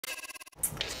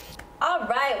All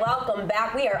right, welcome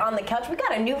back. We are on the couch. We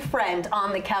got a new friend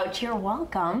on the couch. You're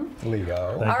welcome.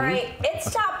 Leo. All right,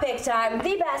 it's top pick time,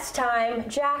 the best time.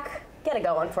 Jack, get it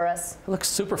going for us. I look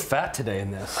super fat today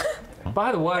in this.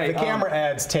 By the way, The camera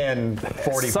adds 10,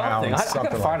 40 pounds. I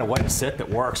got to find a way to sit that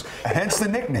works. Hence the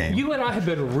nickname. You and I have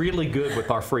been really good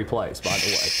with our free plays, by the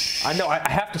way. I know I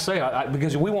have to say,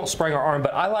 because we won't spring our arm,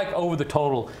 but I like over the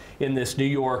total in this New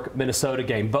York-Minnesota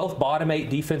game. Both bottom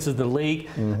 8 defenses in the league.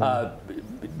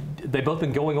 They've both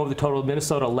been going over the total of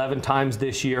Minnesota 11 times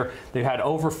this year. They had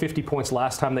over 50 points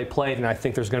last time they played, and I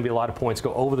think there's going to be a lot of points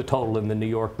go over the total in the New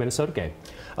York-Minnesota game.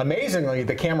 Amazingly,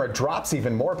 the camera drops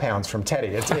even more pounds from Teddy.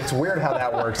 It's weird how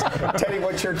that works. Teddy,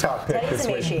 what's your top pick Teddy's this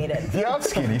week? emaciated. Yeah, I'm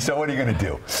skinny, so what are you going to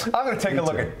do? I'm going to take a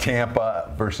look at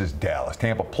Tampa versus Dallas.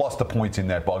 Tampa plus the points in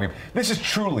that ballgame. This is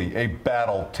truly a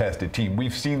battle-tested team.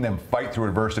 We've seen them fight through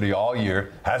adversity all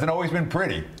year. Hasn't always been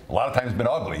pretty. A lot of times been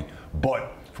ugly,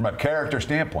 but from a character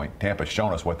standpoint, Tampa's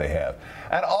shown us what they have.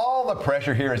 And all the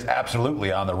pressure here is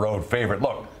absolutely on the road favorite.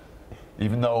 Look,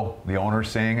 even though the owner's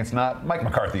saying it's not, Mike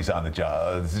McCarthy's on the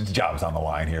job. His job's on the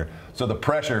line here. So the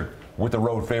pressure with the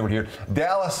road favorite here.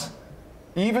 Dallas,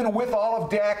 even with all of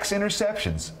Dak's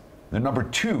interceptions, they're number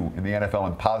 2 in the NFL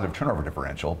in positive turnover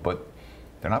differential, but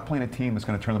they're not playing a team that's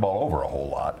going to turn the ball over a whole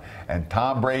lot. And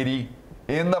Tom Brady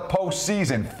in the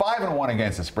postseason, 5-1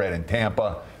 against the spread in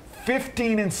Tampa.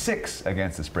 15-6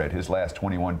 against the spread, his last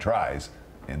 21 tries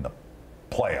in the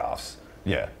playoffs.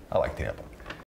 Yeah, I like Tampa.